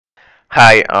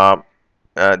Hi,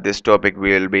 this topic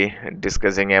we will be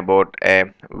discussing about a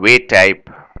V-type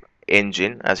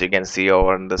engine. As you can see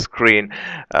over on the screen,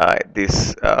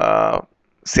 these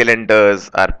cylinders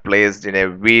are placed in a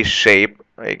V shape.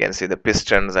 You can see the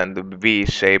pistons and the V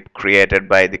shape created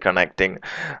by the connecting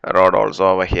rod also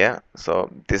over here.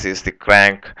 So this is the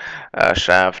crank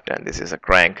shaft and this is a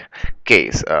crank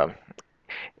case.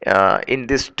 In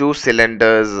these two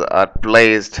cylinders are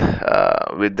placed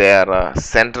with their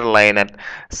center line at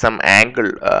some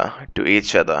angle to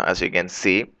each other, as you can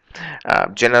see.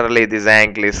 Generally this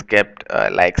angle is kept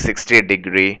like 60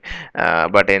 degree,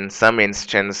 but in some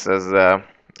instances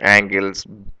angles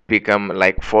become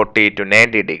like 40 to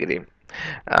 90 degree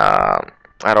uh,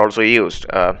 are also used.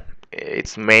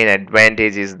 Its main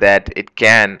advantage is that it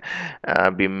can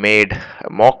be made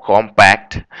more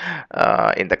compact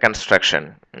in the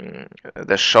construction.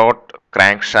 The short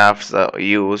crankshafts are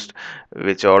used,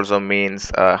 which also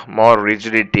means more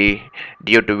rigidity,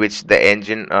 due to which the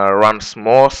engine runs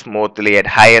more smoothly at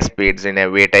higher speeds in a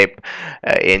V-type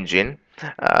engine.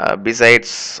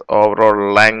 Besides,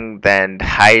 overall length and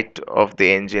height of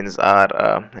the engines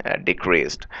are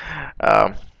decreased.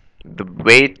 Uh, the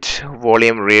weight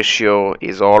volume ratio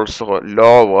is also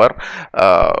lower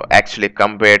actually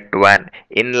compared to an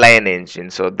inline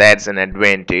engine, so that's an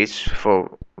advantage for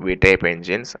V-type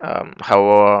engines.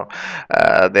 However,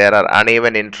 there are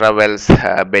uneven intervals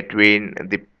between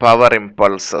the power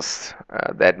impulses.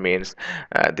 That means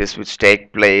this which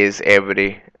take place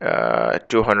every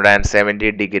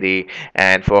 270 degree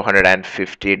and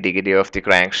 450 degree of the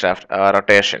crankshaft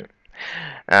rotation.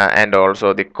 And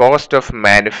also the cost of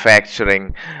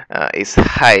manufacturing is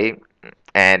high,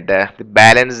 and the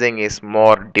balancing is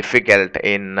more difficult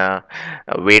in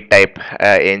V-type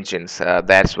engines.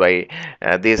 That's why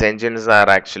these engines are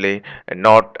actually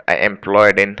not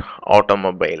employed in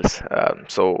automobiles.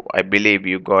 So I believe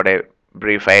you got a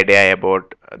brief idea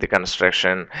about the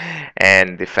construction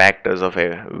and the factors of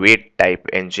a V-type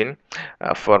engine.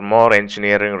 For more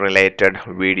engineering related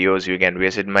videos, you can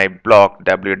visit my blog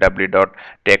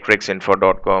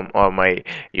www.techtrixinfo.com or my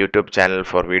YouTube channel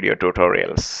for video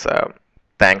tutorials.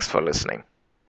 Thanks for listening.